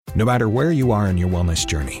No matter where you are in your wellness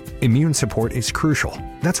journey, immune support is crucial.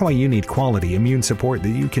 That's why you need quality immune support that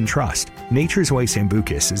you can trust. Nature's Way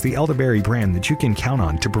Sambucus is the elderberry brand that you can count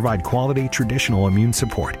on to provide quality, traditional immune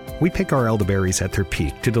support. We pick our elderberries at their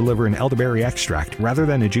peak to deliver an elderberry extract rather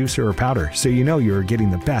than a juice or a powder, so you know you are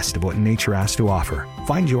getting the best of what nature has to offer.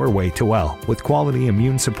 Find your way to well with quality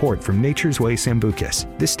immune support from Nature's Way Sambucus.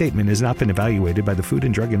 This statement has not been evaluated by the Food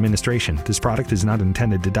and Drug Administration. This product is not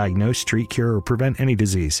intended to diagnose, treat, cure, or prevent any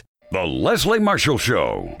disease. The Leslie Marshall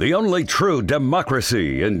Show, the only true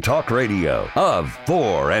democracy in talk radio, of,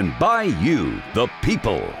 for, and by you, the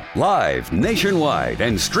people. Live nationwide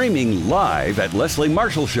and streaming live at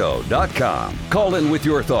lesliemarshallshow.com. Call in with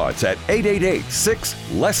your thoughts at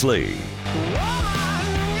 888-6-LESLIE.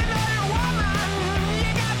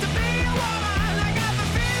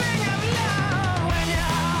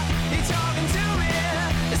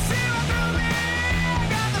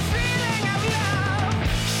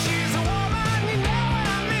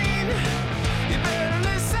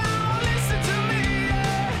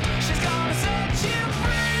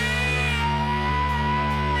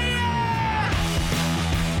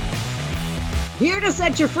 Here to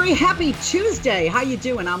set you free. Happy Tuesday. How you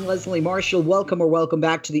doing? I'm Leslie Marshall. Welcome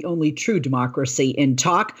back to the only true democracy in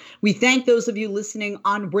talk. We thank those of you listening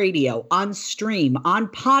on radio, on stream, on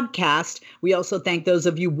podcast. We also thank those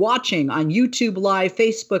of you watching on YouTube Live,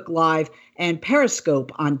 Facebook Live, and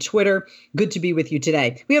Periscope on Twitter. Good to be with you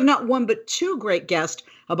today. We have not one but two great guests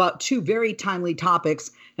about two very timely topics,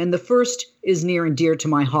 and the first is near and dear to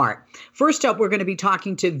my heart. First up, we're going to be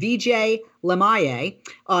talking to Vijay Lemaye.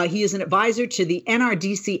 He is an advisor to the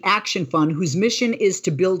NRDC Action Fund, whose mission is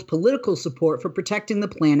to build political support for protecting the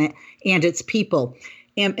planet and its people.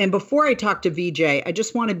 And before I talk to Vijay, I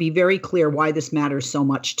just want to be very clear why this matters so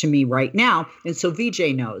much to me right now. And so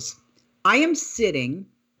Vijay knows. I am sitting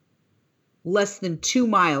less than 2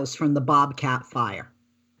 miles from the Bobcat fire.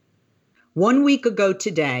 1 week ago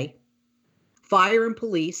today, fire and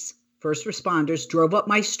police, first responders, drove up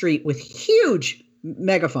my street with huge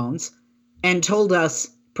megaphones and told us,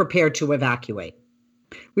 prepare to evacuate.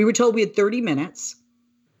 We were told we had 30 minutes.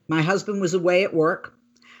 My husband was away at work.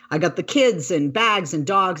 I got the kids and bags and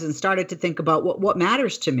dogs and started to think about what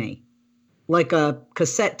matters to me, like a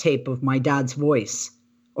cassette tape of my dad's voice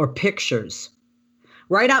or pictures.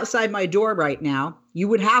 Right outside my door right now, you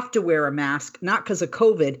would have to wear a mask, not because of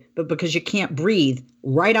COVID, but because you can't breathe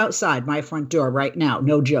right outside my front door right now.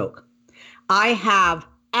 No joke. I have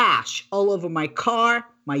ash all over my car,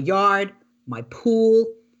 my yard, my pool.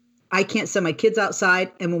 I can't send my kids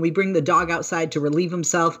outside. And when we bring the dog outside to relieve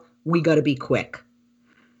himself, we got to be quick.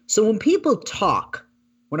 So when people talk,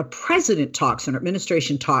 when a president talks, an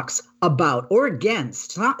administration talks about or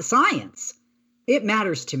against science, it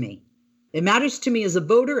matters to me. It matters to me as a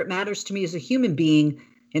voter, it matters to me as a human being,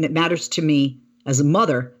 and it matters to me as a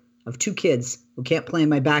mother of 2 kids who can't play in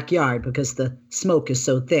my backyard because the smoke is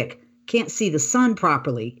so thick. Can't see the sun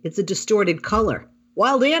properly. It's a distorted color.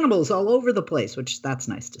 Wild animals all over the place, which that's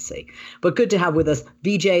nice to see. But good to have with us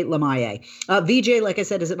Vijay Lemaye. Vijay, like I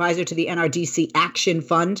said, is advisor to the NRDC Action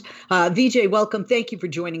Fund. Vijay, welcome. Thank you for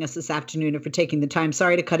joining us this afternoon and for taking the time.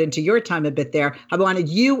 Sorry to cut into your time a bit there. I wanted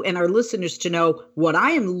you and our listeners to know what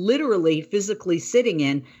I am literally physically sitting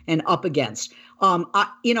in and up against. I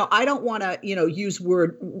don't want to, use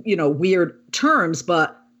weird terms,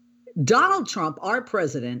 but Donald Trump, our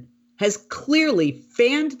president, has clearly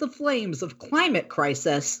fanned the flames of climate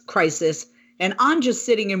crisis, and I'm just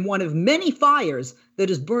sitting in one of many fires that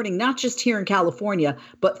is burning not just here in California,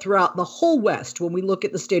 but throughout the whole West. When we look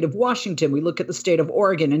at the state of Washington, we look at the state of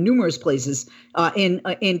Oregon and numerous places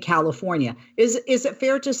in California. Is it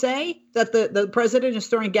fair to say that the president is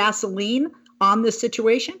throwing gasoline on this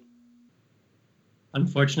situation?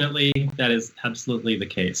 Unfortunately, that is absolutely the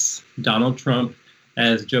case. Donald Trump,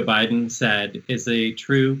 as Joe Biden said, is a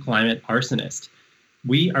true climate arsonist.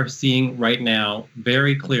 We are seeing right now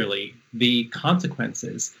very clearly the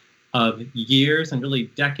consequences of years and really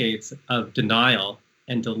decades of denial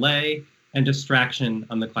and delay and distraction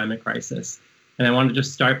on the climate crisis. And I want to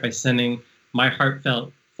just start by sending my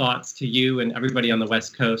heartfelt thoughts to you and everybody on the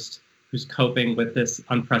West Coast who's coping with this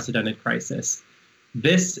unprecedented crisis.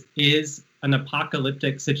 This is an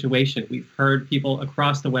apocalyptic situation. We've heard people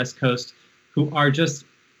across the West Coast who are just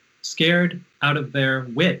scared out of their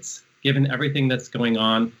wits, given everything that's going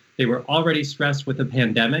on. They were already stressed with the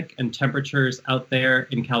pandemic and temperatures out there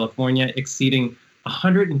in California exceeding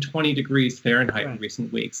 120 degrees Fahrenheit in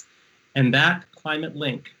recent weeks. And that climate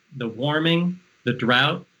link, the warming, the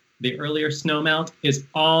drought, the earlier snowmelt, is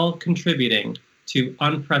all contributing to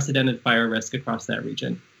unprecedented fire risk across that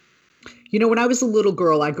region. You know, when I was a little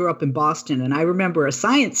girl, I grew up in Boston, and I remember a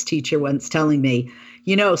science teacher once telling me,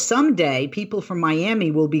 you know, someday people from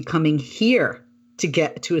Miami will be coming here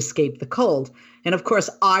to escape the cold. And of course,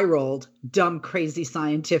 I rolled, dumb, crazy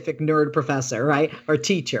scientific nerd professor, right? Or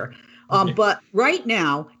teacher. But right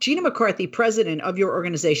now, Gina McCarthy, president of your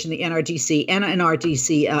organization, the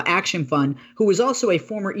NRDC Action Fund, who is also a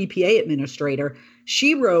former EPA administrator,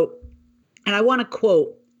 she wrote, and I want to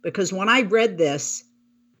quote, because when I read this,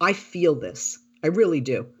 I feel this. I really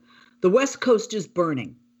do. The West Coast is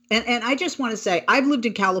burning. And I just want to say, I've lived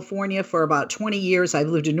in California for about 20 years. I've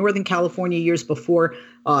lived in Northern California years before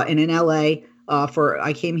and in LA.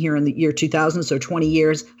 I came here in the year 2000, so 20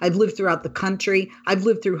 years. I've lived throughout the country. I've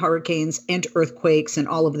lived through hurricanes and earthquakes and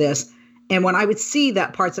all of this. And when I would see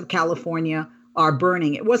that parts of California are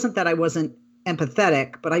burning, it wasn't that I wasn't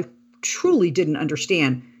empathetic, but I truly didn't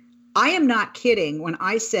understand. I am not kidding when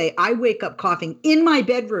I say I wake up coughing in my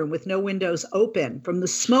bedroom with no windows open from the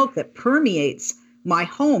smoke that permeates my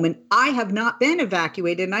home. And I have not been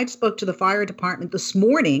evacuated. And I spoke to the fire department this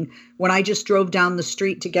morning when I just drove down the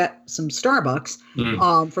street to get some Starbucks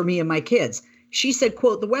for me and my kids. She said,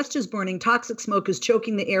 quote, "The West is burning. Toxic smoke is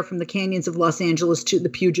choking the air from the canyons of Los Angeles to the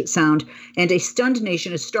Puget Sound. And a stunned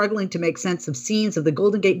nation is struggling to make sense of scenes of the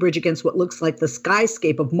Golden Gate Bridge against what looks like the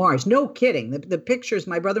skyscape of Mars." No kidding. The pictures,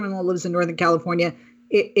 my brother-in-law lives in Northern California.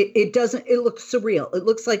 It looks surreal. It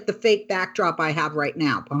looks like the fake backdrop I have right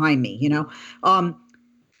now behind me, you know.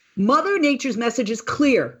 Mother Nature's message is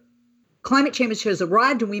clear. Climate change has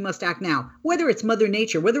arrived and we must act now. Whether it's Mother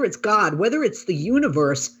Nature, whether it's God, whether it's the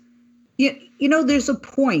universe, you know, there's a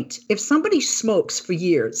point. If somebody smokes for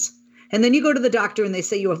years and then you go to the doctor and they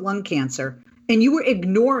say you have lung cancer and you were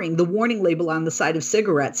ignoring the warning label on the side of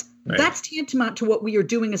cigarettes, right, that's tantamount to what we are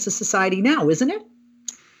doing as a society now, isn't it?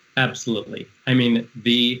 Absolutely. I mean,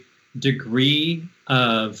 the degree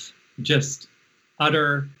of just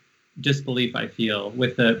utter disbelief I feel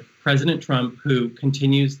with the President Trump, who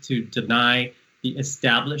continues to deny the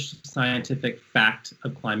established scientific fact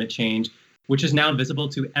of climate change, which is now visible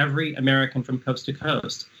to every American from coast to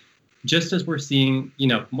coast. Just as we're seeing, you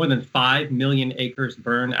know, more than 5 million acres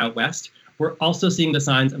burn out west, we're also seeing the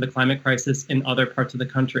signs of the climate crisis in other parts of the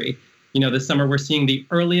country. You know, this summer we're seeing the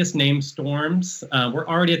earliest named storms. We're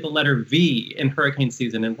already at the letter V in hurricane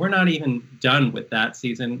season, and we're not even done with that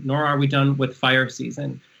season, nor are we done with fire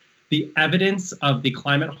season. The evidence of the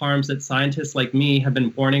climate harms that scientists like me have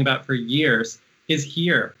been warning about for years is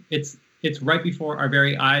here. It's right before our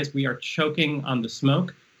very eyes. We are choking on the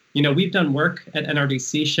smoke. You know, we've done work at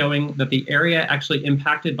NRDC showing that the area actually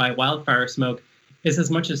impacted by wildfire smoke is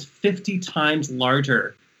as much as 50 times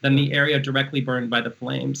larger than the area directly burned by the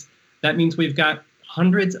flames. That means we've got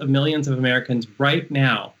hundreds of millions of Americans right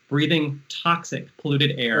now breathing toxic,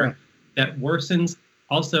 polluted air right, that worsens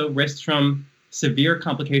also risks from severe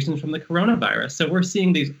complications from the coronavirus. So we're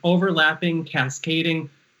seeing these overlapping, cascading,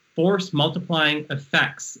 force multiplying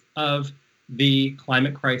effects of the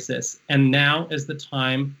climate crisis. And now is the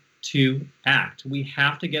time to act. We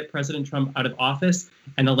have to get President Trump out of office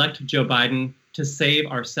and elect Joe Biden to save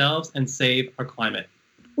ourselves and save our climate.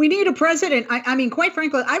 We need a president. I mean, quite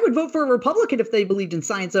frankly, I would vote for a Republican if they believed in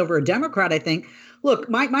science over a Democrat, I think. Look,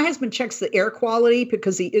 my husband checks the air quality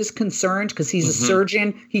because he is concerned, because he's a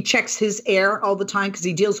surgeon. He checks his air all the time because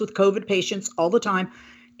he deals with COVID patients all the time.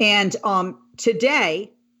 And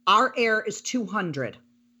today, our air is 200.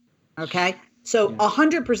 Okay? So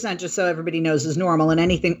 100%, just so everybody knows, is normal. And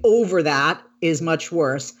anything over that is much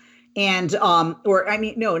worse. And, not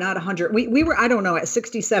 100. We were, I don't know, at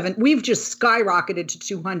 67. We've just skyrocketed to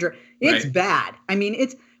 200. It's right, bad. I mean,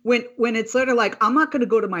 it's when it's sort of like, I'm not going to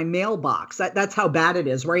go to my mailbox. That's how bad it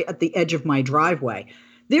is, right at the edge of my driveway.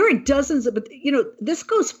 There are dozens of, you know, this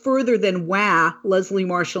goes further than, Leslie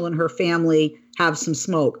Marshall and her family have some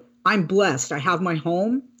smoke. I'm blessed. I have my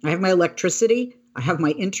home. I have my electricity. I have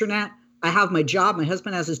my internet. I have my job. My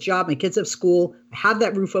husband has his job. My kids have school. I have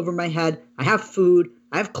that roof over my head. I have food.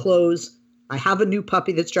 I have clothes. I have a new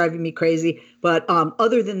puppy that's driving me crazy. But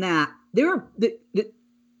other than that, there are,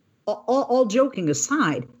 all joking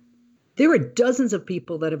aside, there are dozens of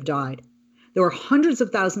people that have died. There are hundreds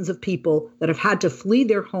of thousands of people that have had to flee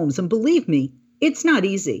their homes. And believe me, it's not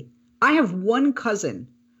easy. I have one cousin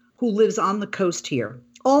who lives on the coast here.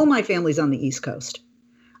 All my family's on the East Coast.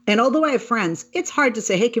 And although I have friends, it's hard to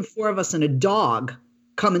say, hey, can 4 of us and a dog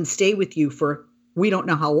come and stay with you for we don't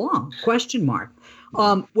know how long? ?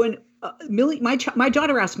 When my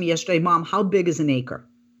daughter asked me yesterday, Mom, how big is an acre?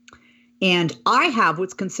 And I have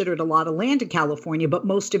what's considered a lot of land in California, but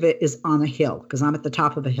most of it is on a hill because I'm at the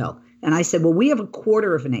top of a hill. And I said, well, we have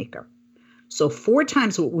 1/4 of an acre. So 4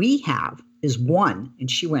 times what we have is 1.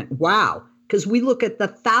 And she went, wow, because we look at the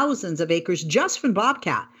thousands of acres just from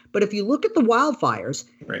bobcat. But if you look at the wildfires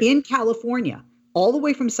in California, all the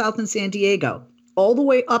way from South and San Diego, all the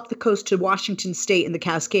way up the coast to Washington State and the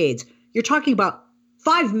Cascades, you're talking about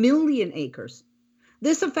 5 million acres.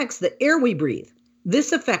 This affects the air we breathe.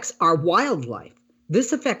 This affects our wildlife.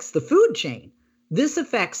 This affects the food chain. This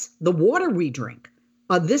affects the water we drink.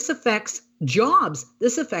 This affects jobs.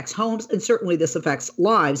 This affects homes. And certainly this affects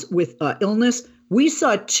lives with illness. We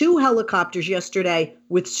saw 2 helicopters yesterday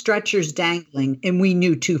with stretchers dangling, and we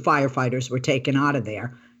knew 2 firefighters were taken out of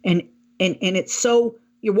there. And it's so,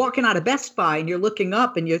 you're walking out of Best Buy and you're looking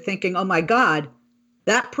up and you're thinking, oh my God,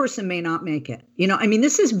 that person may not make it.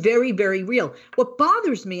 This is very, very real. What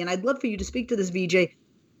bothers me, and I'd love for you to speak to this, VJ,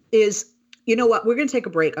 is, you know what? We're going to take a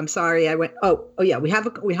break. I'm sorry. Oh yeah, we have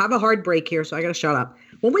a hard break here, so I got to shut up.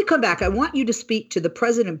 When we come back, I want you to speak to the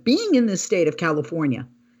president being in the state of California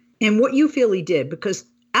and what you feel he did, because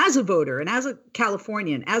as a voter and as a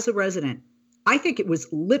Californian, as a resident, I think it was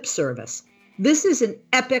lip service. This is an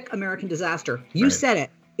epic American disaster. You said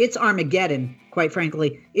it. It's Armageddon, quite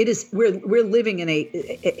frankly. It is. We're living in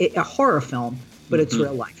a horror film, but it's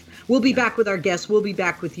real life. We'll be back with our guests. We'll be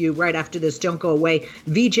back with you right after this. Don't go away.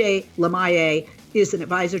 VJ Lemaye is an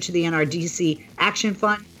advisor to the NRDC Action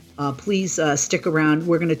Fund. Please stick around.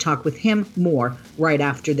 We're going to talk with him more right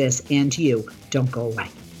after this. And you, don't go away.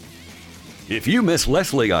 If you miss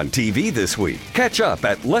Leslie on TV this week, catch up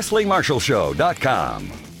at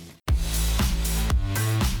lesliemarshallshow.com.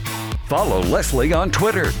 Follow Leslie on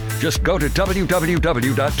Twitter. Just go to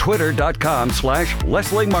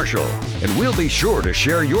www.twitter.com/Leslie Marshall, and we'll be sure to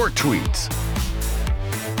share your tweets.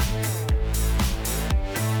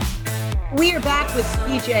 We are back with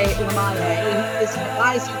VJ Lemaye, who is an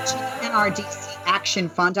advisor to the NRDC Action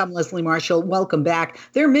Fund. I'm Leslie Marshall. Welcome back.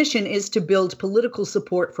 Their mission is to build political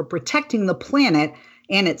support for protecting the planet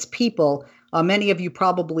and its people. Many of you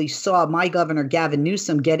probably saw my governor, Gavin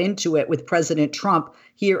Newsom, get into it with President Trump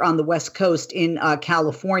here on the West Coast in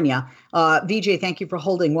California. VJ, thank you for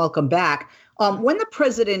holding. Welcome back. When the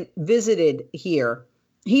president visited here,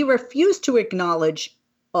 he refused to acknowledge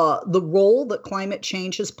the role that climate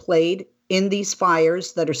change has played in these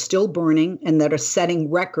fires that are still burning and that are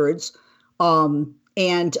setting records.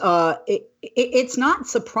 It's not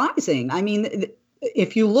surprising. I mean,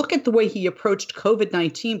 if you look at the way he approached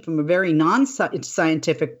COVID-19 from a very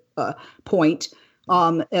non-scientific point,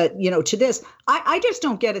 to this, I just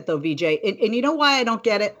don't get it though, VJ. And you know why I don't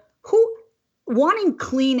get it? Wanting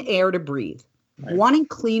clean air to breathe, wanting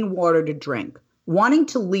clean water to drink, wanting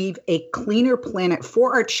to leave a cleaner planet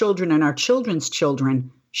for our children and our children's children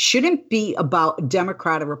shouldn't be about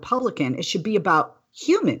Democrat or Republican. It should be about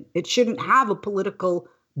human. It shouldn't have a political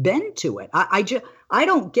bend to it. I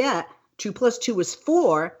don't get 2 + 2 is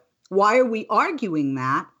 4. Why are we arguing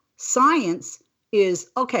that? Science is,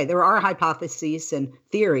 okay, there are hypotheses and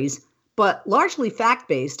theories, but largely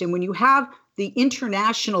fact-based. And when you have the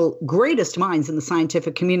international greatest minds in the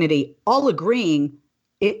scientific community all agreeing,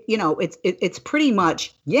 it's pretty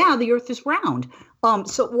much, the earth is round.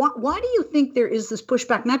 So why do you think there is this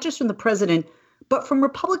pushback, not just from the president, but from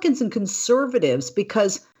Republicans and conservatives?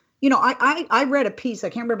 Because, I read a piece, I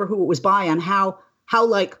can't remember who it was by, on how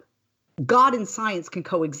like God and science can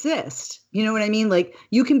coexist. You know what I mean? Like,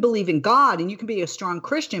 you can believe in God and you can be a strong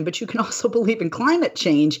Christian, but you can also believe in climate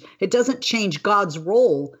change. It doesn't change God's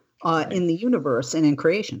role in the universe and in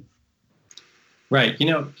creation. Right.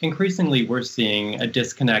 Increasingly, we're seeing a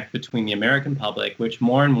disconnect between the American public, which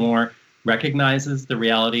more and more recognizes the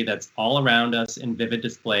reality that's all around us in vivid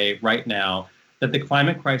display right now, that the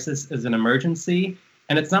climate crisis is an emergency,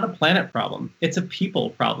 and it's not a planet problem. It's a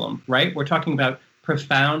people problem, right? We're talking about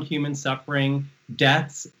profound human suffering,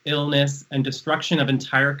 deaths, illness, and destruction of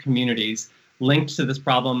entire communities linked to this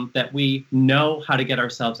problem that we know how to get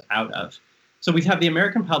ourselves out of. So we have the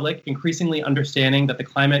American public increasingly understanding that the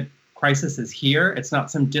climate crisis is here. It's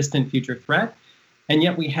not some distant future threat. And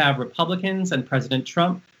yet we have Republicans and President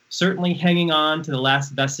Trump certainly hanging on to the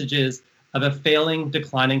last vestiges of a failing,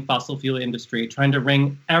 declining fossil fuel industry, trying to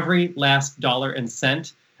wring every last dollar and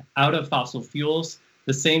cent out of fossil fuels,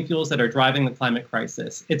 the same fuels that are driving the climate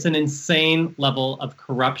crisis. It's an insane level of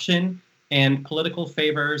corruption and political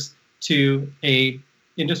favors to a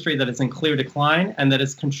industry that is in clear decline and that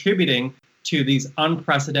is contributing to these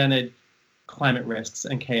unprecedented climate risks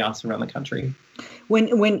and chaos around the country.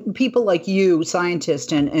 When people like you,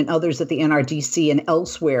 scientists and others at the NRDC and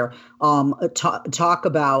elsewhere talk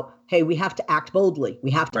about, hey, we have to act boldly, we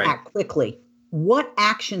have to act quickly. What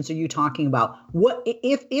actions are you talking about? What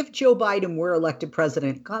if Joe Biden were elected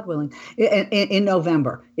president, God willing, in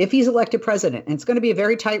November? If he's elected president, and it's going to be a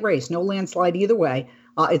very tight race, no landslide either way.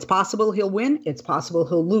 It's possible he'll win. It's possible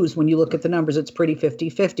he'll lose. When you look at the numbers, it's pretty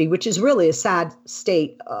 50-50, which is really a sad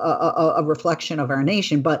state, a reflection of our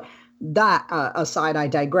nation. But that aside, I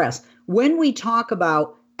digress. When we talk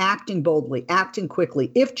about acting boldly, acting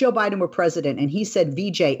quickly, if Joe Biden were president and he said,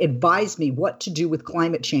 VJ, advise me what to do with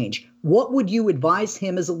climate change, what would you advise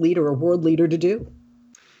him as a leader, a world leader, to do?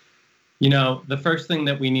 You know, the first thing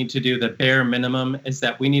that we need to do, the bare minimum, is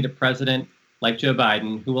that we need a president like Joe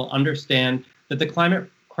Biden who will understand that the climate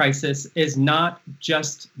crisis is not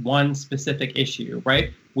just one specific issue,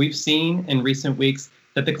 right? We've seen in recent weeks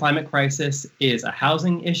that the climate crisis is a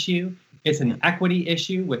housing issue. It's an equity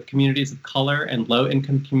issue with communities of color and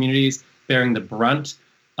low-income communities bearing the brunt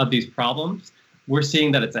of these problems. We're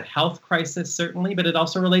seeing that it's a health crisis, certainly, but it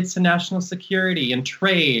also relates to national security and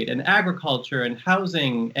trade and agriculture and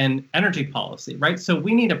housing and energy policy, right? So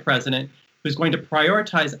we need a president who's going to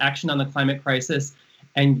prioritize action on the climate crisis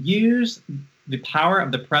and use the power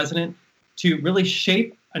of the president to really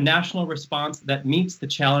shape a national response that meets the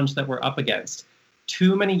challenge that we're up against.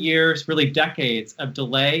 Too many years, really decades of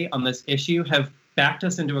delay on this issue have backed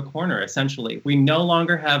us into a corner, essentially. We no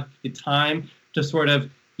longer have the time to sort of,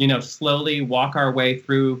 slowly walk our way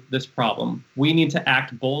through this problem. We need to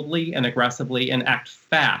act boldly and aggressively and act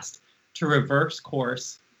fast to reverse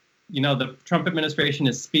course. The Trump administration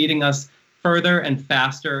is speeding us further and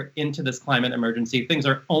faster into this climate emergency. Things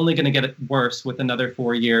are only going to get worse with another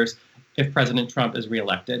 4 years if President Trump is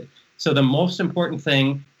reelected. So the most important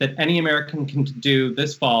thing that any American can do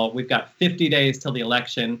this fall, we've got 50 days till the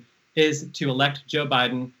election, is to elect Joe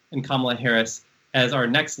Biden and Kamala Harris as our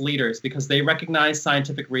next leaders, because they recognize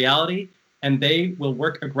scientific reality and they will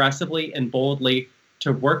work aggressively and boldly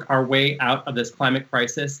to work our way out of this climate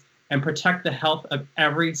crisis and protect the health of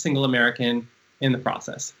every single American in the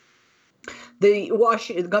process.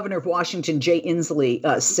 The governor of Washington, Jay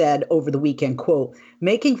Inslee, said over the weekend, quote,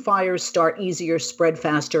 making fires start easier, spread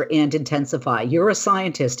faster, and intensify. You're a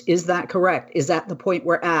scientist. Is that correct? Is that the point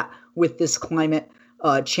we're at with this climate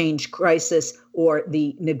change crisis, or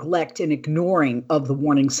the neglect and ignoring of the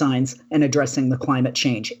warning signs and addressing the climate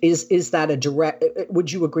change? Is that a direct,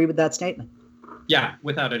 would you agree with that statement? Yeah,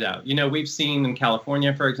 without a doubt. We've seen in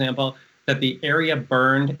California, for example, that the area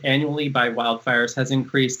burned annually by wildfires has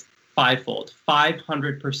increased fivefold,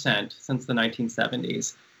 500% since the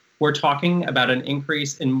 1970s. We're talking about an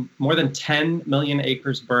increase in more than 10 million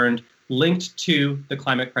acres burned linked to the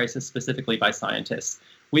climate crisis specifically by scientists.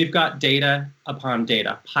 We've got data upon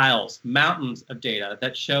data, piles, mountains of data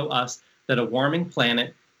that show us that a warming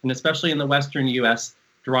planet, and especially in the western U.S.,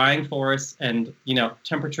 drying forests and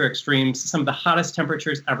temperature extremes, some of the hottest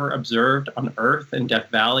temperatures ever observed on Earth in Death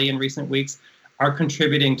Valley in recent weeks, are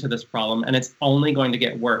contributing to this problem, and it's only going to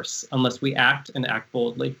get worse unless we act and act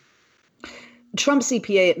boldly. Trump's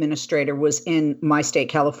EPA administrator was in my state,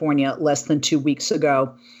 California, less than 2 weeks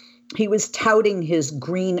ago. He was touting his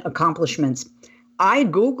green accomplishments. I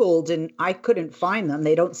Googled and I couldn't find them.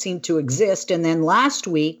 They don't seem to exist. And then last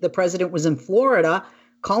week, the president was in Florida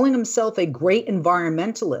calling himself a great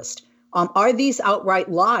environmentalist. Are these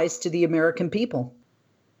outright lies to the American people?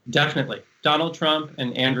 Definitely. Donald Trump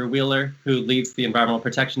and Andrew Wheeler, who leads the Environmental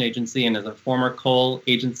Protection Agency and is a former coal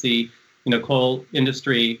industry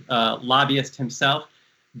lobbyist himself,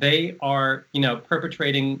 they are,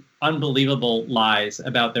 perpetrating unbelievable lies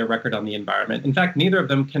about their record on the environment. In fact, neither of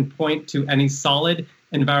them can point to any solid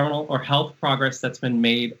environmental or health progress that's been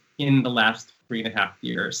made in the last 3.5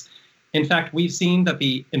 years. In fact, we've seen that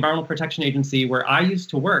the Environmental Protection Agency, where I used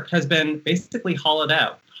to work, has been basically hollowed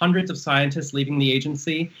out. Hundreds of scientists leaving the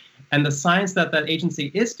agency, and the science that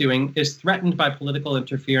agency is doing is threatened by political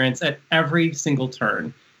interference at every single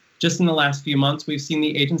turn. Just in the last few months, we've seen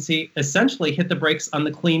the agency essentially hit the brakes on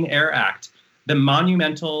the Clean Air Act, the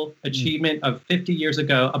monumental achievement of 50 years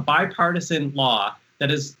ago, a bipartisan law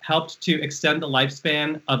that has helped to extend the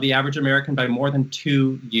lifespan of the average American by more than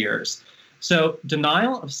 2 years. So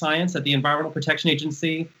denial of science at the Environmental Protection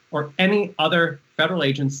Agency or any other federal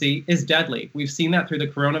agency is deadly. We've seen that through the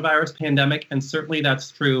coronavirus pandemic, and certainly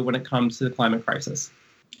that's true when it comes to the climate crisis.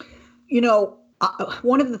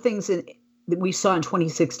 One of the things that we saw in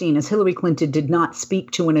 2016 is Hillary Clinton did not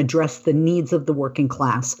speak to and address the needs of the working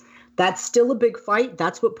class. That's still a big fight.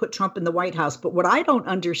 That's what put Trump in the White House. But what I don't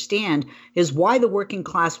understand is why the working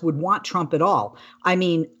class would want Trump at all. I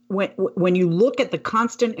mean, when you look at the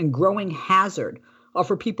constant and growing hazard are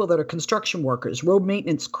for people that are construction workers, road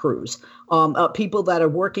maintenance crews, people that are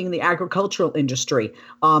working in the agricultural industry,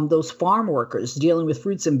 those farm workers dealing with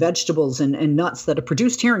fruits and vegetables and nuts that are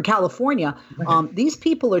produced here in California. Right. These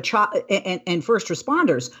people are and first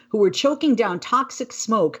responders who are choking down toxic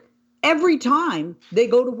smoke every time they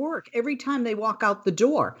go to work, every time they walk out the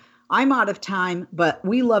door. I'm out of time, but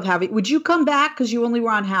we love having. Would you come back? Because you only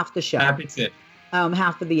were on half the show. Happy to.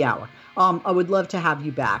 Half of the hour. I would love to have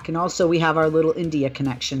you back. And also we have our little India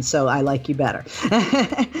connection, so I like you better.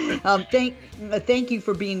 Thank you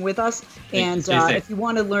for being with us. And if you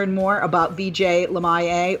want to learn more about VJ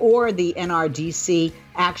Lamaye or the NRDC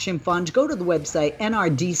Action Fund, go to the website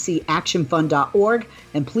nrdcactionfund.org,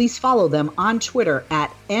 and please follow them on Twitter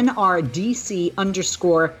at NRDC_AF,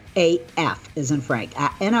 as in Frank,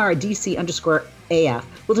 at NRDC_AF.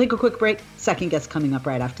 We'll take a quick break. Second guest coming up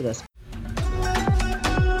right after this.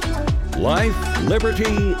 Life, liberty,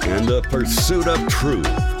 and the pursuit of truth.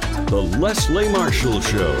 The Leslie Marshall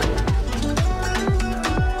Show.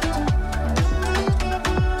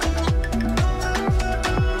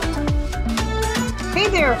 Hey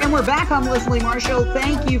there, and we're back. I'm Leslie Marshall.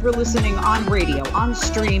 Thank you for listening on radio, on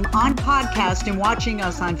stream, on podcast, and watching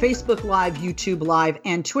us on Facebook Live, YouTube Live,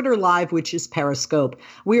 and Twitter Live, which is Periscope.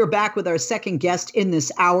 We are back with our second guest in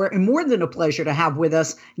this hour, and more than a pleasure to have with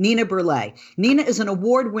us Nina Burleigh. Nina is an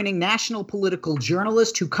award-winning national political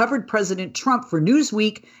journalist who covered President Trump for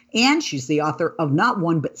Newsweek, and she's the author of not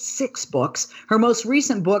one but 6 books. Her most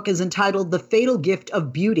recent book is entitled The Fatal Gift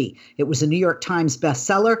of Beauty. It was a New York Times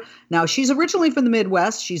bestseller. Now, she's originally from the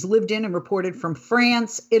Midwest. She's lived in and reported from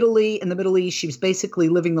France, Italy, and the Middle East. She's basically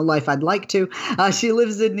living the life I'd like to. She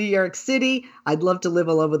lives in New York City. I'd love to live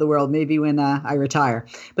all over the world, maybe when I retire.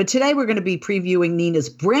 But today we're going to be previewing Nina's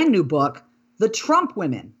brand new book, The Trump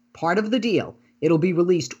Women, Part of the Deal. It'll be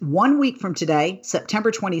released 1 week from today, September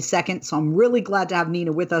 22nd. So I'm really glad to have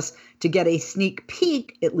Nina with us to get a sneak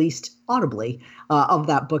peek, at least audibly, of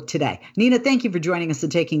that book today. Nina, thank you for joining us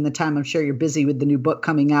and taking the time. I'm sure you're busy with the new book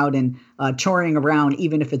coming out and touring around,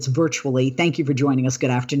 even if it's virtually. Thank you for joining us. Good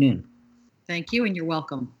afternoon. Thank you, and you're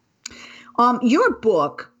welcome. Your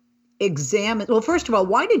book examines, well, first of all,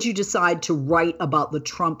 why did you decide to write about the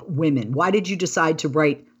Trump women? Why did you decide to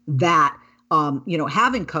write that?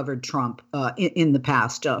 Having covered Trump in the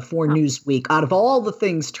past for Newsweek, out of all the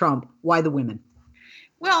things Trump, why the women?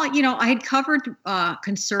 Well, I had covered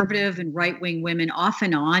conservative and right-wing women off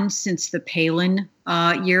and on since the Palin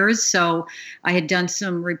years. So I had done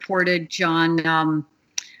some reportage on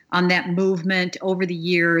that movement over the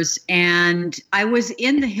years. And I was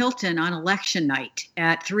in the Hilton on election night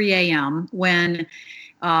at 3 a.m. when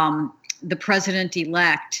the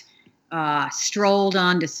president-elect strolled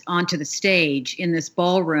onto the stage in this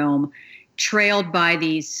ballroom, trailed by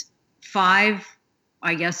these 5,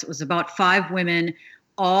 I guess it was about 5 women,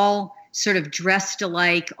 all sort of dressed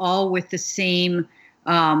alike, all with the same,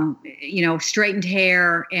 straightened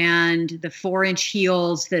hair and the 4-inch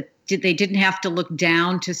heels that they didn't have to look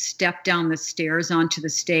down to step down the stairs onto the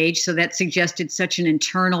stage. So that suggested such an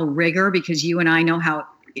internal rigor, because you and I know how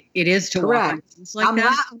it is to walk on things like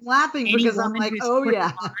that. I'm laughing because I'm like, oh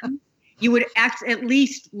yeah. You would at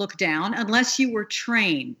least look down, unless you were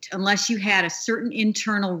trained, unless you had a certain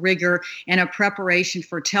internal rigor and a preparation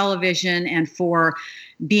for television and for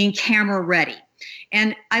being camera ready.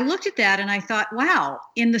 And I looked at that and I thought, wow,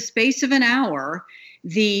 in the space of an hour,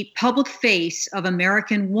 the public face of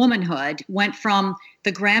American womanhood went from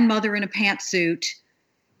the grandmother in a pantsuit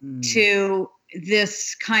to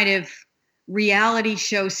this kind of reality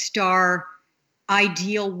show star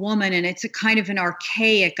ideal woman, and it's a kind of an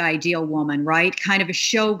archaic ideal woman, right? Kind of a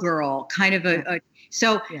showgirl, kind of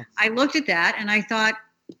so yes. I looked at that and I thought,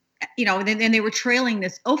 then they were trailing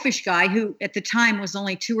this oafish guy who at the time was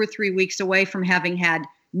only 2 or 3 weeks away from having had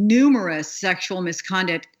numerous sexual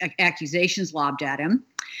misconduct accusations lobbed at him.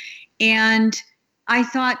 And I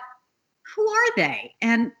thought, who are they?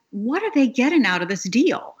 And what are they getting out of this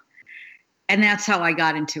deal? And that's how I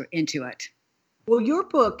got into it. Well, your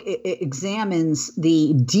book examines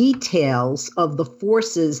the details of the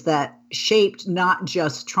forces that shaped not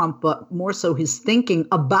just Trump, but more so his thinking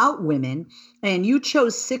about women. And you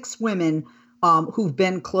chose 6 women who've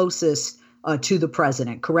been closest to the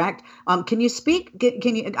president, correct? Can you speak?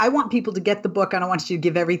 I want people to get the book. I don't want you to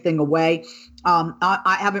give everything away.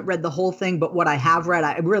 I haven't read the whole thing, but what I have read,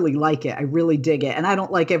 I really like it. I really dig it. And I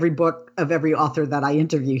don't like every book of every author that I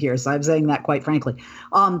interview here. So I'm saying that quite frankly.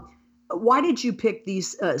 Why did you pick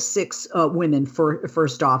these 6 women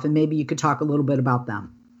first off? And maybe you could talk a little bit about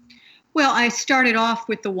them. Well, I started off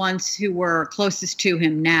with the ones who were closest to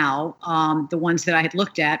him now, the ones that I had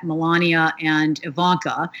looked at, Melania and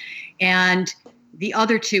Ivanka. And the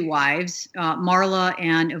other two wives, Marla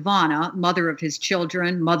and Ivana, mothers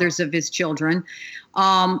of his children.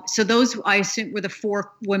 So those, I assume, were the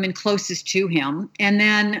four women closest to him. And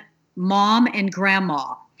then Mom and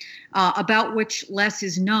Grandma, about which less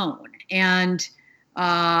is known. And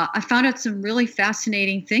I found out some really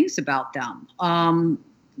fascinating things about them.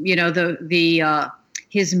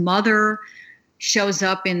 His mother shows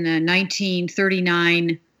up in the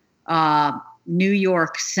 1939 New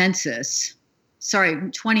York census. Sorry,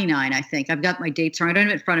 29, I think. I've got my dates wrong. I don't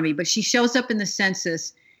have it in front of me, but she shows up in the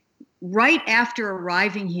census right after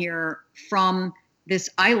arriving here from this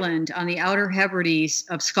island on the Outer Hebrides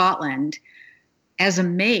of Scotland as a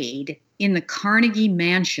maid in the Carnegie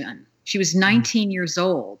Mansion. She was 19 years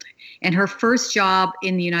old, and her first job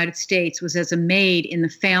in the United States was as a maid in the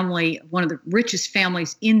family, one of the richest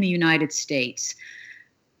families in the United States.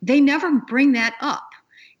 They never bring that up.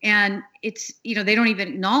 And it's, they don't even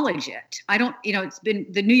acknowledge it. It's been,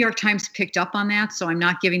 the New York Times picked up on that, so I'm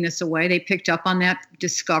not giving this away. They picked up on that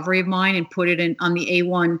discovery of mine and put it on the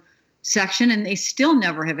A1 section, and they still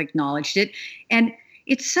never have acknowledged it. And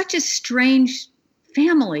it's such a strange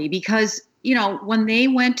family because, when they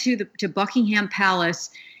went to Buckingham Palace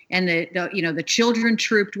and the children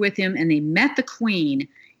trooped with him and they met the Queen,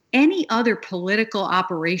 any other political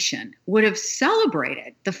operation would have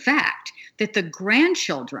celebrated the fact that the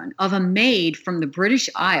grandchildren of a maid from the British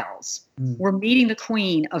Isles were meeting the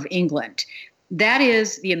Queen of England. That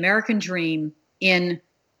is the American dream in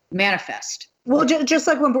manifest. Well, just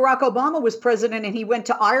like when Barack Obama was president and he went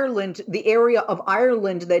to Ireland, the area of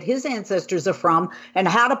Ireland that his ancestors are from, and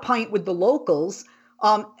had a pint with the locals.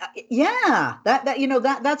 That's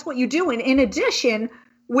what you do. And in addition,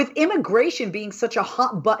 with immigration being such a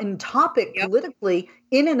hot button topic politically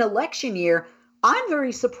in an election year, I'm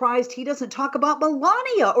very surprised he doesn't talk about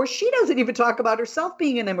Melania, or she doesn't even talk about herself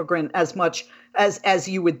being an immigrant as much as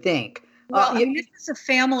you would think. Well, this is a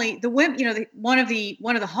family. The women, one of the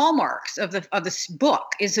hallmarks of this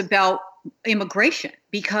book is about immigration,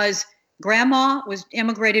 because Grandma was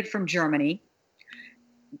immigrated from Germany,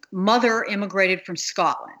 Mother immigrated from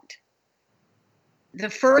Scotland. The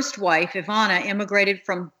first wife, Ivana, immigrated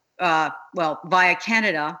from via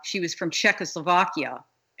Canada. She was from Czechoslovakia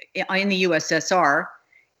in the USSR,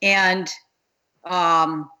 and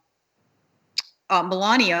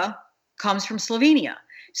Melania comes from Slovenia.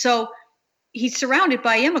 So he's surrounded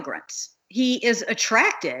by immigrants. He is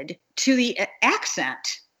attracted to the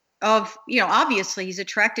accent of, obviously he's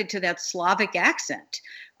attracted to that Slavic accent.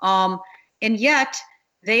 And yet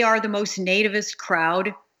they are the most nativist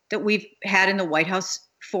crowd that we've had in the White House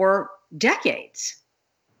for decades.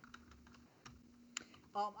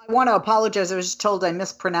 I want to apologize. I was just told I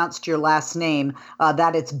mispronounced your last name,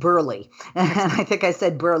 that it's Burley. And I think I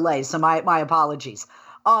said Burley, so my apologies.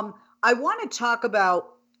 I want to talk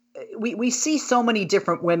about, we see so many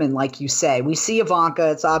different women, like you say. We see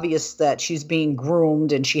Ivanka. It's obvious that she's being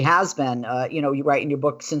groomed, and she has been, you write in your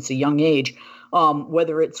book, since a young age,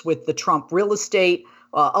 whether it's with the Trump real estate,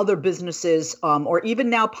 other businesses, or even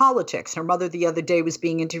now politics. Her mother the other day was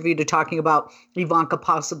being interviewed and talking about Ivanka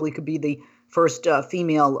possibly could be the first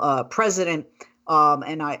female president.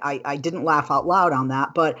 And I didn't laugh out loud on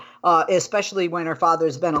that, but especially when her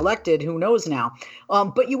father's been elected, who knows now.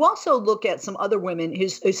 But you also look at some other women,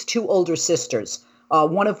 his two older sisters,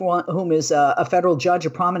 one of whom is a federal judge, a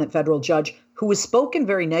prominent federal judge, who has spoken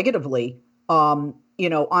very negatively, on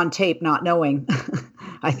tape, not knowing,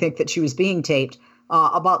 I think, that she was being taped,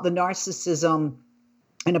 about the narcissism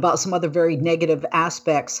and about some other very negative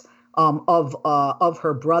aspects of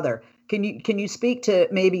her brother. Can you speak to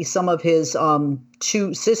maybe some of his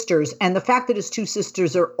two sisters, and the fact that his two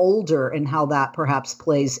sisters are older, and how that perhaps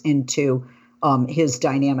plays into his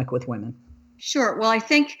dynamic with women? Sure. Well, I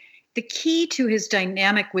think the key to his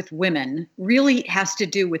dynamic with women really has to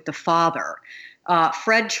do with the father.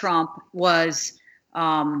 Fred Trump was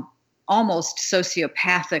almost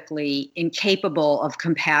sociopathically incapable of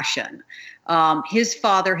compassion. His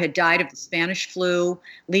father had died of the Spanish flu,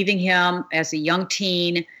 leaving him as a young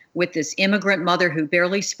teen with this immigrant mother who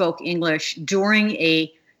barely spoke English during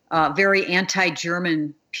a very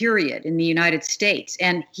anti-German period in the United States.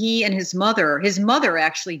 And he and his mother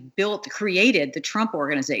actually created the Trump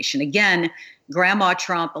Organization. Again, Grandma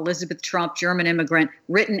Trump, Elizabeth Trump, German immigrant,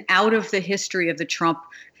 written out of the history of the Trump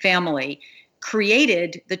family,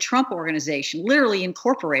 created the Trump Organization, literally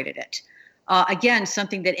incorporated it. Again,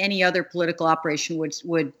 something that any other political operation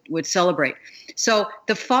would celebrate. So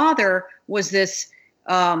the father was this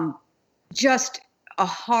just a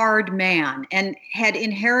hard man, and had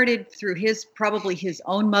inherited through probably his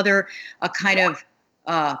own mother, a kind of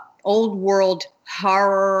old world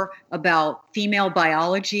horror about female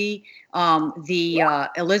biology.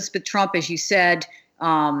 Elizabeth Trump, as you said,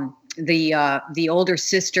 the older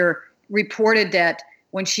sister reported that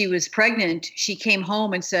when she was pregnant, she came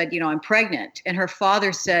home and said, I'm pregnant. And her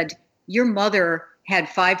father said, your mother had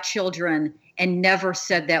 5 children and never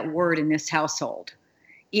said that word in this household.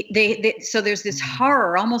 So there's this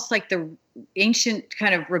horror, almost like the ancient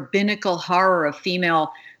kind of rabbinical horror of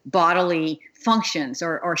female bodily functions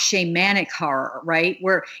or shamanic horror, right?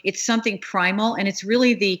 Where it's something primal, and it's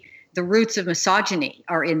really the roots of misogyny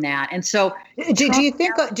are in that. And so do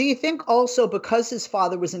you think also because his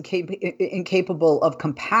father was incapable of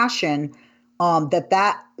compassion,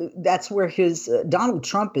 that's where his Donald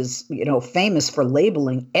Trump is, famous for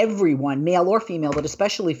labeling everyone, male or female, but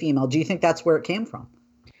especially female. Do you think that's where it came from?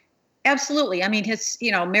 Absolutely. I mean, his,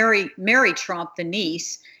 Mary Trump, the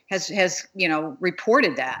niece, has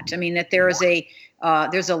reported that. I mean, that there's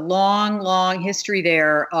a long history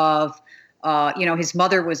there of, his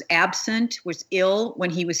mother was absent, was ill when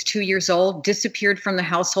he was 2 years old, disappeared from the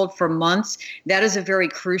household for months. That is a very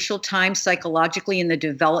crucial time psychologically in the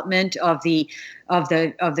development of the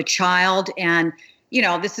child. And,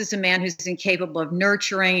 this is a man who's incapable of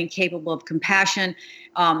nurturing, incapable of compassion,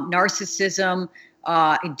 narcissism,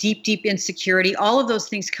 deep insecurity. All of those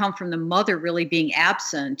things come from the mother really being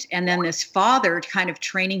absent. And then this father kind of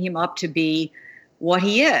training him up to be what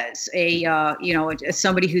he is,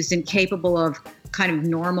 somebody who's incapable of kind of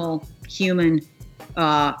normal human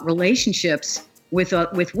relationships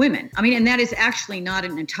with women. I mean, and that is actually not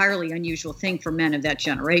an entirely unusual thing for men of that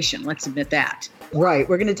generation. Let's admit that. Right.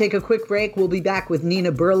 We're going to take a quick break. We'll be back with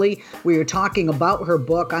Nina Burley. We are talking about her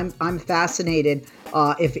book. I'm fascinated.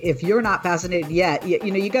 If you're not fascinated yet,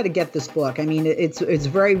 you got to get this book. I mean, it's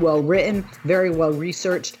very well written, very well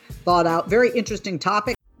researched, thought out, very interesting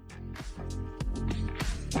topic.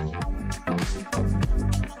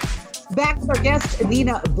 Back with our guest,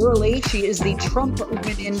 Nina Burley. She is the Trump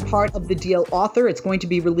Women Part of the Deal author. It's going to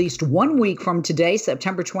be released 1 week from today,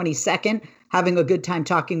 September 22nd. Having a good time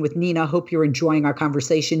talking with Nina. Hope you're enjoying our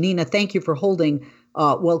conversation. Nina, thank you for holding.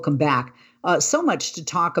 Welcome back. So much to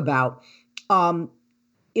talk about.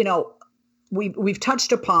 We've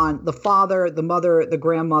touched upon the father, the mother, the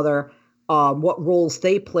grandmother, what roles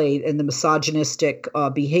they played in the misogynistic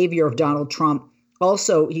behavior of Donald Trump.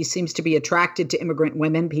 Also, he seems to be attracted to immigrant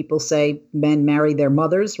women. People say men marry their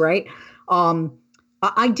mothers, right?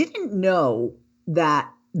 I didn't know that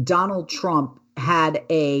Donald Trump had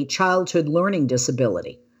a childhood learning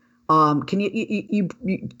disability. Can you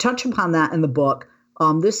touch upon that in the book?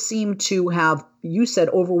 This seemed to have, you said,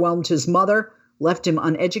 overwhelmed his mother, left him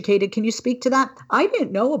uneducated. Can you speak to that? I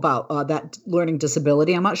didn't know about that learning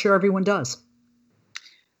disability. I'm not sure everyone does.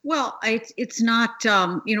 Well, it's not,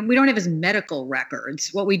 we don't have his medical records.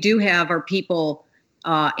 What we do have are people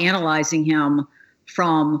analyzing him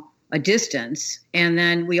from a distance. And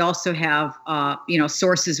then we also have,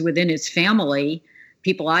 sources within his family,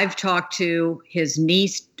 people I've talked to. His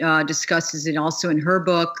niece discusses it also in her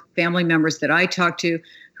book, family members that I talked to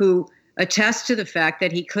who attest to the fact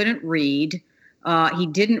that he couldn't read. He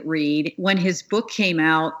didn't read. When his book came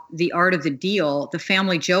out, The Art of the Deal, the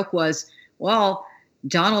family joke was, well,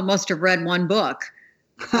 Donald must have read one book,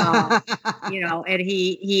 and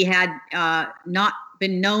he had not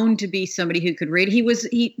been known to be somebody who could read.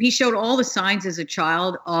 He showed all the signs as a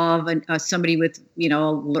child of somebody with,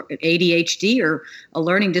 ADHD or a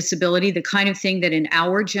learning disability, the kind of thing that in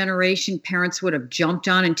our generation, parents would have jumped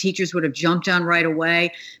on and teachers would have jumped on right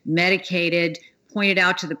away, medicated, pointed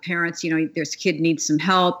out to the parents, this kid needs some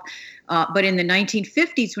help. But in the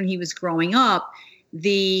 1950s, when he was growing up,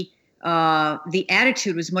 the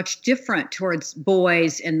attitude was much different towards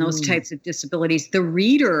boys and those types of disabilities. The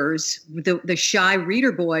readers, the shy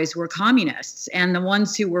reader boys were communists, and the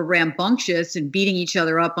ones who were rambunctious and beating each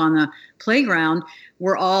other up on the playground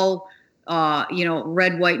were all,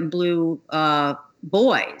 red, white, and blue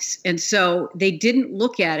boys. And so they didn't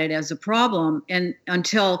look at it as a problem. And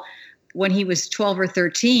until when he was 12 or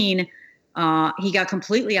 13, he got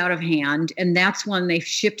completely out of hand. And that's when they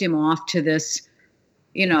shipped him off to this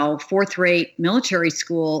fourth-rate military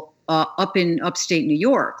school up in upstate New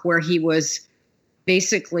York, where he was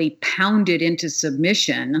basically pounded into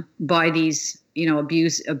submission by these,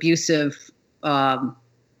 abusive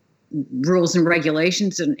rules and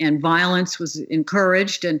regulations, and violence was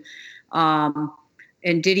encouraged. And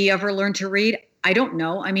did he ever learn to read? I don't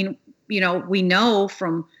know. I mean, we know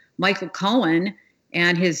from Michael Cohen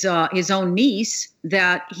and his own niece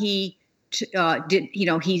that he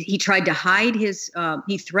he tried to hide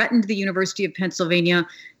he threatened the University of Pennsylvania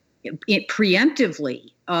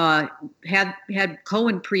preemptively had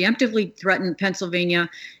Cohen preemptively threatened Pennsylvania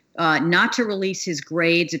not to release his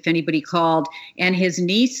grades if anybody called. And his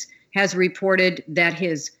niece has reported that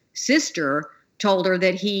his sister told her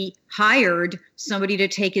that he hired somebody to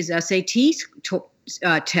take his SAT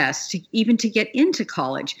test even to get into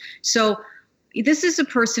college. So this is a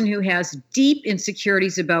person who has deep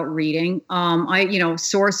insecurities about reading.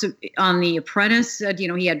 Source on The Apprentice said,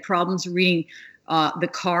 he had problems reading the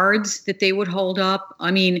cards that they would hold up.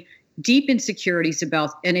 I mean, deep insecurities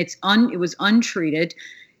about, and it was untreated.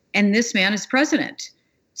 And this man is president.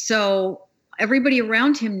 So everybody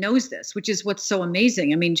around him knows this, which is what's so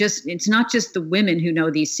amazing. I mean, it's not just the women who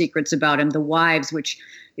know these secrets about him, the wives, which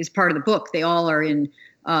is part of the book. They all are in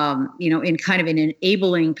kind of an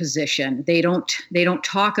enabling position. They don't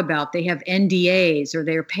talk about, they have NDAs or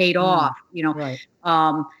they're paid off, Right.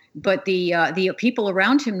 But the people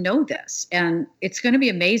around him know this, and it's going to be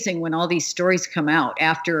amazing when all these stories come out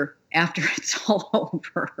after it's all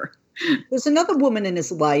over. There's another woman in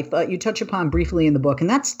his life you touch upon briefly in the book, and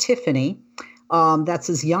that's Tiffany. That's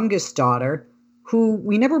his youngest daughter, who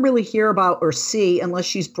we never really hear about or see unless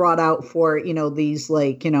she's brought out for, these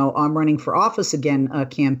I'm running for office again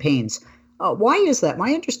campaigns. Why is that?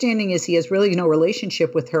 My understanding is he has really no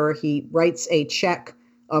relationship with her. He writes a check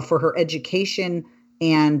for her education,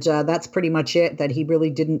 and that's pretty much it, that he really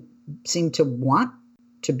didn't seem to want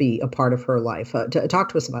to be a part of her life. Talk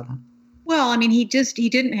to us about that. Well, I mean, he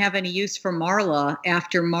didn't have any use for Marla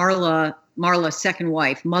after Marla's second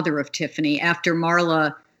wife, mother of Tiffany, after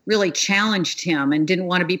Marla really challenged him and didn't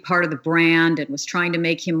want to be part of the brand and was trying to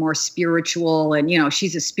make him more spiritual. And,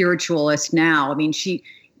 she's a spiritualist now. I mean,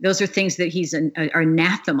 those are things that he's an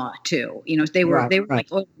anathema to. They were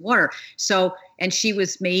like oil and water. So, and she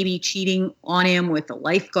was maybe cheating on him with a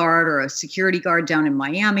lifeguard or a security guard down in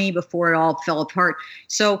Miami before it all fell apart.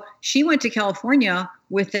 So she went to California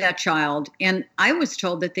with that child. And I was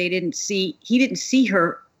told that he didn't see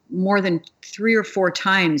her more than 3 or 4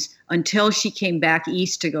 times until she came back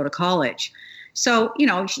east to go to college. So,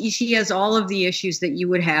 she has all of the issues that you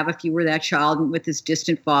would have if you were that child with this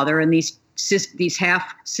distant father and these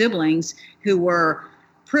half siblings who were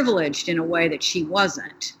privileged in a way that she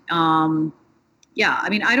wasn't. I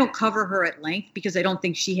mean, I don't cover her at length because I don't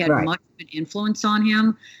think she had much of an influence on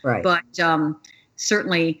him. Right. But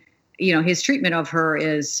certainly, his treatment of her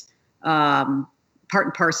is part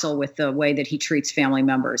and parcel with the way that he treats family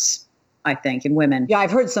members, I think, and women. Yeah,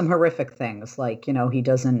 I've heard some horrific things like, he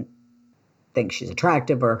doesn't think she's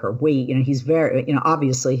attractive or her weight. He's very,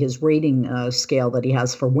 obviously his rating scale that he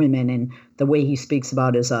has for women and the way he speaks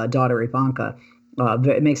about his daughter Ivanka,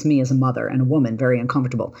 it makes me as a mother and a woman very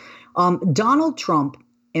uncomfortable. Donald Trump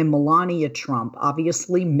and Melania Trump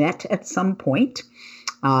obviously met at some point.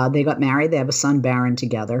 They got married. They have a son, Barron,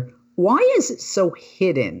 together. Why is it so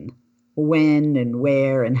hidden when and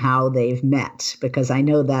where and how they've met? Because I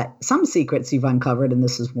know that some secrets you've uncovered, and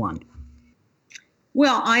this is one.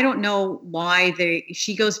 Well, I don't know why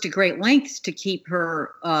she goes to great lengths to keep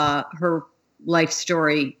her life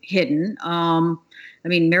story hidden. I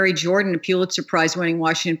mean, Mary Jordan, a Pulitzer Prize-winning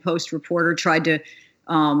Washington Post reporter, tried to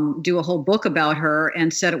do a whole book about her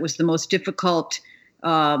and said it was the most difficult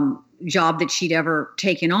job that she'd ever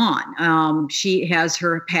taken on. She has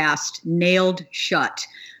her past nailed shut.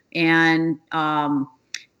 And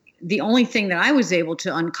the only thing that I was able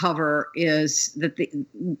to uncover is that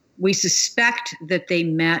we suspect that they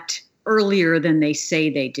met earlier than they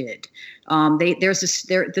say they did.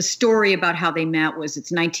 The story about how they met was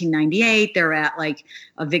it's 1998. They're at like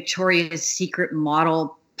a Victoria's Secret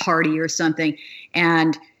model party or something.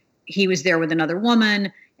 And he was there with another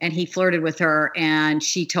woman and he flirted with her and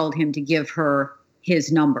she told him to give her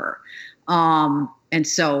his number. And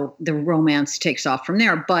so the romance takes off from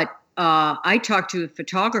there. But I talked to a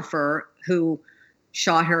photographer who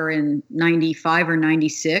shot her in 95 or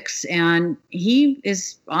 96, and he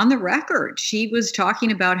is on the record. She was talking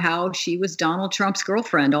about how she was Donald Trump's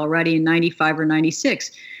girlfriend already in 95 or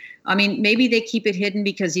 96. I mean, maybe they keep it hidden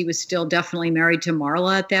because he was still definitely married to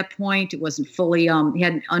Marla at that point. It wasn't fully, he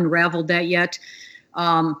hadn't unraveled that yet.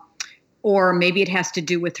 Or maybe it has to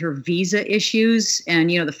do with her visa issues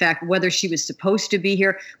and, the fact whether she was supposed to be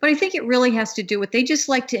here. But I think it really has to do with they just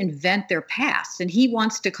like to invent their past. And he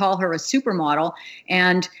wants to call her a supermodel.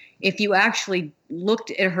 And if you actually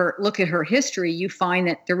look at her history, you find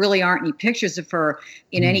that there really aren't any pictures of her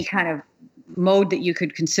in any kind of mode that you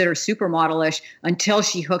could consider supermodel-ish until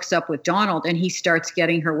she hooks up with Donald and he starts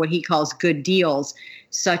getting her what he calls good deals,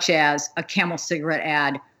 such as a Camel cigarette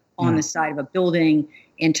ad on the side of a building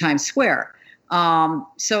in Times Square.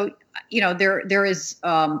 So, there is,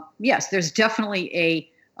 yes, there's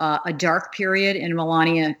definitely a dark period in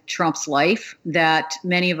Melania Trump's life that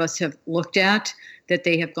many of us have looked at, that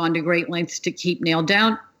they have gone to great lengths to keep nailed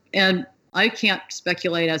down. And I can't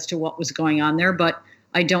speculate as to what was going on there, but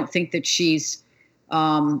I don't think that she's,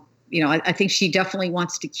 I think she definitely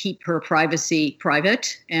wants to keep her privacy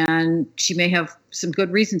private, and she may have some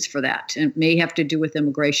good reasons for that. And it may have to do with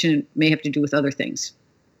immigration, may have to do with other things.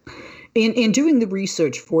 In doing the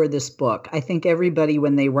research for this book, I think everybody,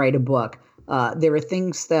 when they write a book, there are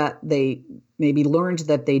things that they maybe learned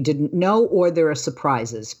that they didn't know, or there are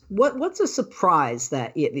surprises. What's a surprise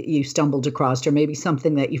that you stumbled across, or maybe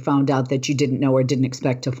something that you found out that you didn't know or didn't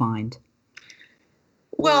expect to find?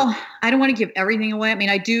 Well, I don't want to give everything away. I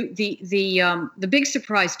mean, I do. The big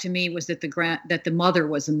surprise to me was that the mother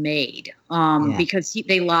was a maid, because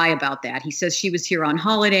they lie about that. He says she was here on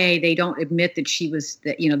holiday. They don't admit that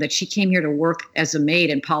that she came here to work as a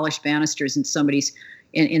maid and polish banisters in somebody's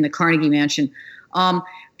in the Carnegie Mansion. I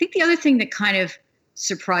think the other thing that kind of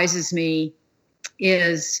surprises me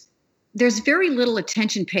is there's very little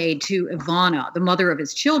attention paid to Ivana, the mother of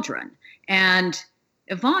his children, and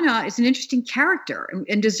Ivana is an interesting character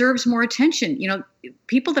and deserves more attention.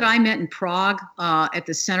 People that I met in Prague at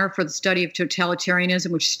the Center for the Study of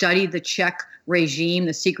Totalitarianism, which studied the Czech regime,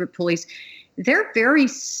 the secret police, they're very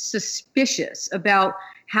suspicious about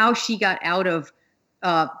how she got out of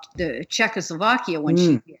the Czechoslovakia when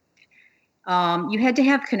she did. You had to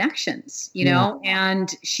have connections,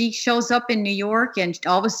 and she shows up in New York, and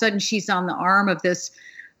all of a sudden she's on the arm of this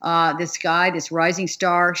guy, this rising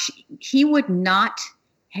star. He would not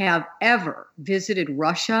have ever visited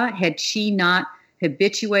Russia had she not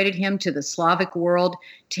habituated him to the Slavic world,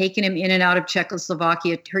 taken him in and out of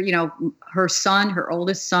Czechoslovakia. Her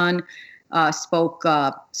oldest son, spoke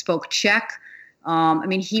Czech.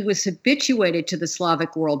 He was habituated to the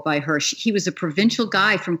Slavic world by her. He was a provincial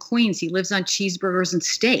guy from Queens. He lives on cheeseburgers and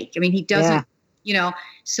steak. He doesn't,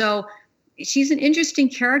 so she's an interesting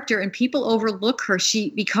character, and people overlook her.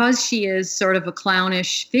 Because she is sort of a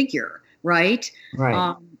clownish figure, right?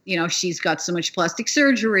 Right. She's got so much plastic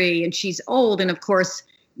surgery, and she's old, and of course,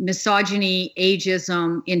 misogyny,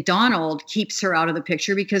 ageism in Donald keeps her out of the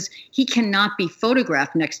picture because he cannot be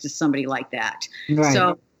photographed next to somebody like that. Right.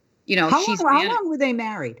 So, how long were they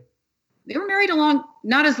married? They were married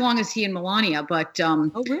not as long as he and Melania, but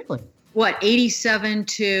oh, really? 87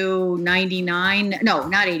 to 99? No,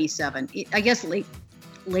 not 87. I guess late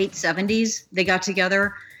 70s they got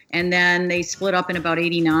together, and then they split up in about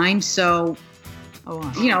 89. So,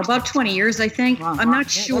 about 20 years, I think. Wow. I'm not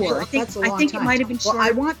sure. I think it might have been short. Well,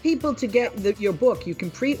 I want people to get your book. You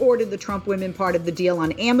can pre-order the Trump Women part of the deal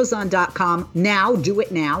on Amazon.com now. Do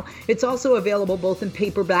it now. It's also available both in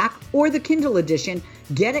paperback or the Kindle edition.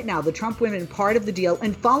 Get it now, the Trump Women part of the deal,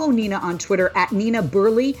 and follow Nina on Twitter at Nina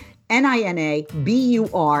Burleigh,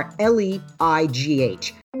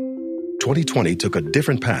 NinaBurleigh. 2020 took a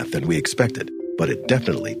different path than we expected, but it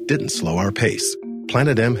definitely didn't slow our pace.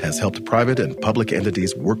 Planet M has helped private and public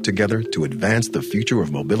entities work together to advance the future of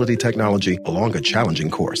mobility technology along a challenging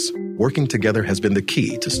course. Working together has been the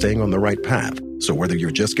key to staying on the right path. So whether you're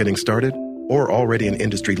just getting started or already an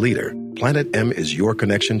industry leader, Planet M is your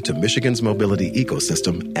connection to Michigan's mobility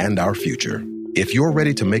ecosystem and our future. If you're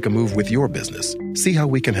ready to make a move with your business, see how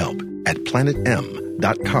we can help at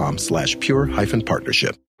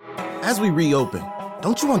planetm.com/pure-partnership. As we reopen,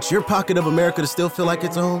 don't you want your pocket of America to still feel like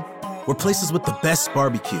its own? We're places with the best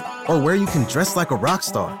barbecue, or where you can dress like a rock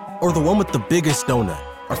star, or the one with the biggest donut,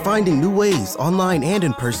 are finding new ways online and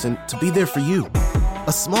in person to be there for you.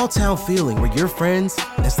 A small town feeling where your friends,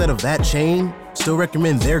 instead of that chain, still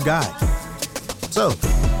recommend their guy. So,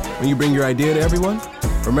 when you bring your idea to everyone,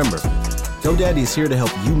 remember, GoDaddy is here to help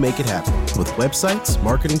you make it happen with websites,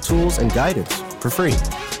 marketing tools, and guidance for free.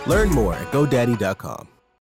 Learn more at GoDaddy.com.